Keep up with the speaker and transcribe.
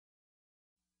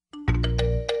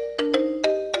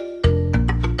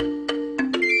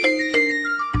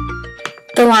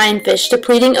lionfish,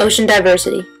 depleting ocean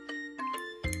diversity.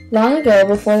 Long ago,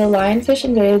 before the lionfish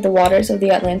invaded the waters of the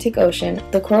Atlantic Ocean,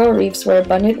 the coral reefs were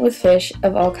abundant with fish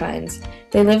of all kinds.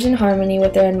 They lived in harmony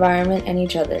with their environment and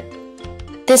each other.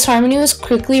 This harmony was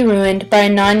quickly ruined by a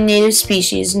non-native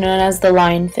species known as the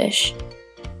lionfish.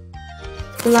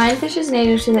 The lionfish is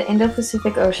native to the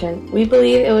Indo-Pacific Ocean. We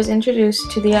believe it was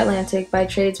introduced to the Atlantic by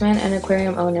tradesmen and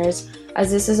aquarium owners, as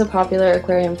this is a popular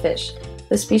aquarium fish.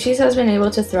 The species has been able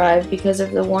to thrive because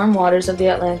of the warm waters of the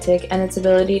Atlantic and its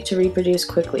ability to reproduce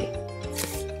quickly.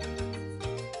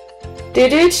 Due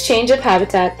to its change of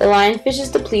habitat, the lionfish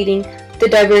is depleting the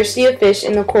diversity of fish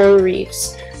in the coral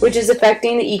reefs, which is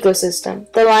affecting the ecosystem.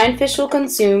 The lionfish will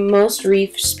consume most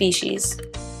reef species.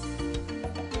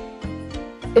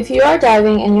 If you are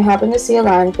diving and you happen to see a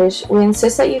lionfish, we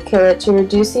insist that you kill it to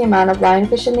reduce the amount of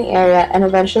lionfish in the area and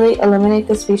eventually eliminate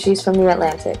the species from the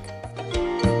Atlantic.